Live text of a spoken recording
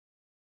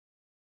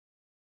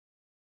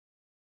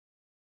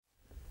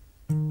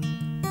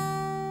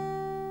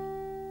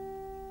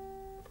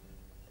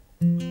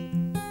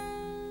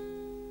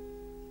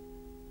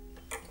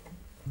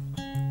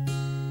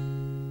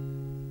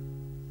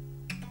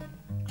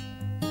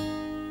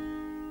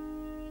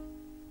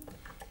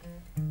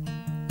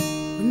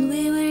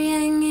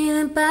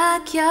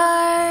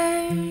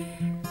backyard,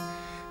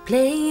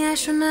 playing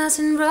astronauts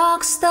and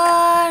rock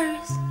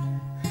stars.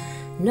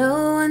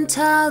 No one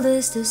told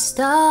us to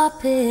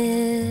stop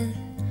it,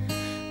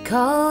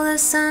 call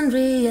us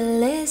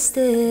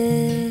unrealistic.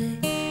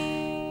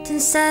 Then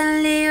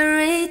suddenly you're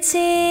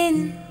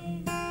 18,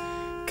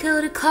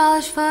 go to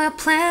college for a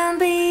plan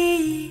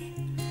B.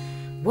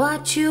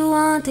 What you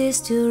want is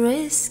too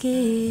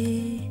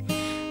risky,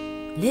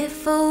 live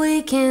for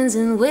weekends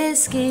and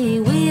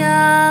whiskey. We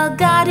all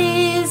got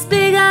these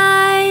big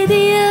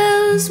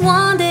ideas,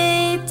 one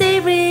day they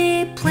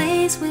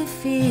replace with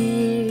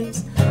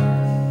fears.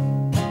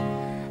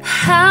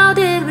 How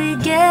did we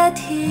get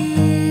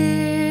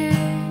here?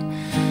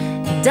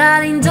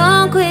 Darling,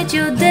 don't quit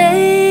your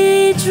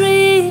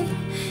daydream.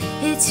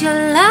 It's your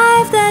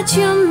life that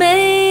you're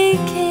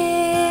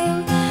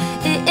making.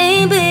 It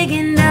ain't big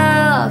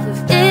enough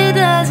if it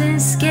doesn't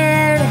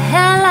scare the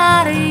hell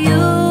out of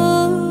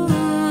you.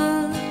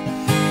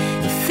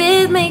 If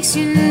it makes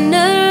you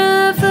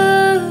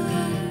nervous,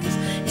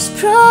 it's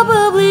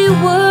probably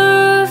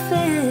worth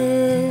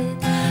it.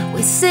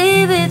 We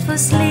save it for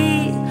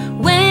sleep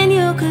when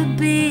you could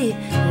be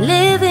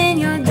living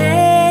your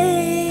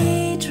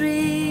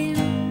daydream.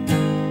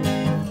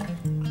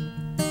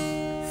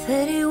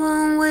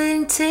 31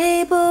 waiting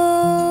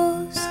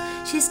tables,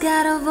 she's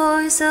got a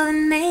voice of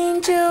an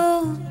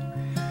angel.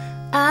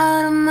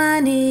 Out of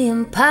money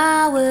and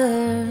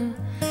power,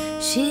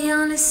 she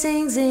only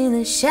sings in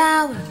the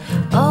shower.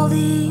 All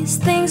these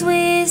things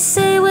we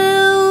say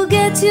will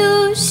get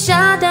you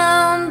shot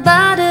down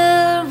by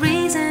the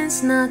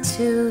reasons not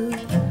to.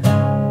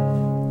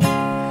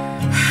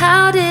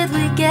 How did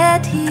we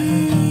get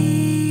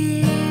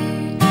here?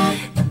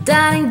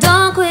 Darling,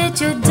 don't quit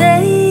your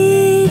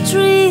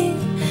daydream.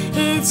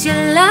 It's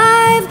your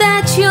life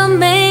that you're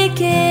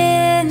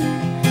making.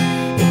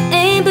 It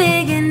ain't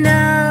big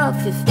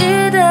enough if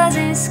it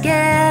doesn't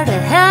scare the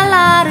hell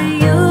out of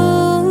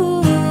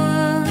you.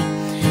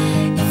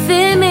 If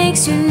it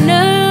makes you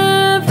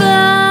nervous,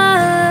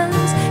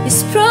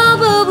 it's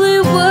probably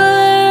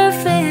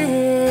worth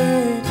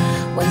it.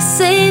 Why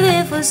save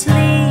it for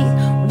sleep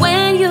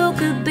when you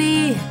could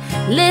be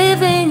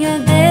living your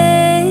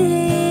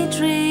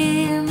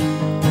daydream?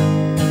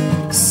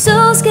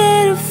 So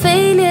scared of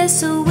failure,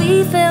 so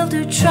we fail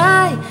to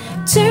try,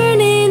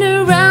 turning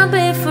around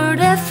before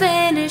the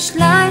finish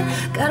line.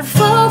 Gotta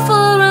fall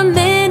for a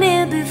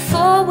minute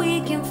before we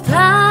can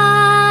fly.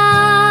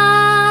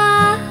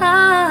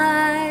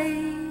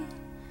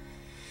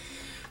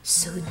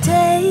 So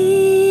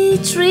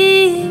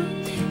daydream,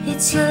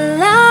 it's your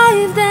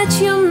life that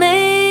you're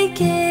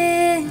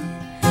making.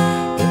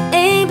 It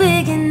ain't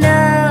big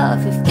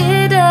enough if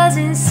it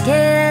doesn't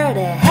scare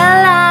the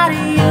hell out of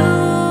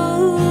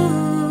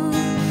you.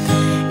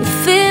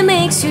 If it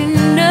makes you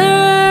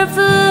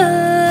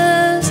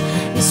nervous,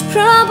 it's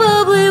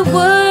probably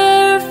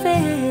worth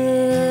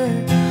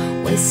it.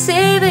 Why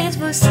save it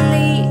for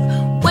sleep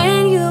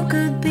when you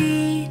could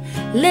be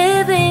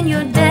living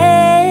your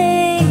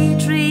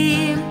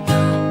daydream?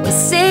 Why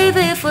save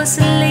it for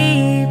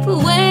sleep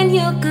when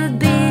you could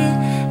be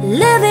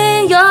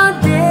living your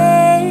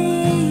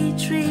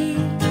daydream?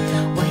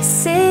 Why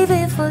save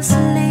it for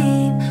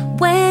sleep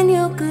when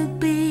you could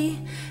be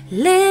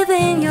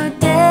living your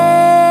daydream?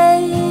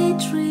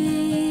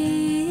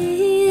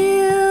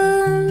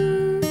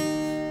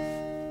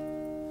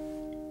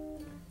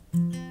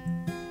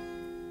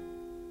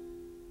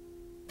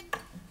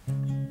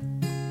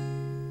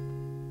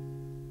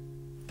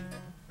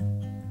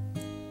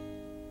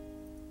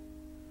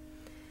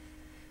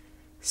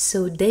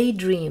 So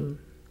daydream,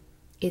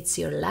 it's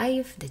your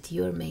life that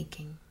you're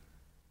making.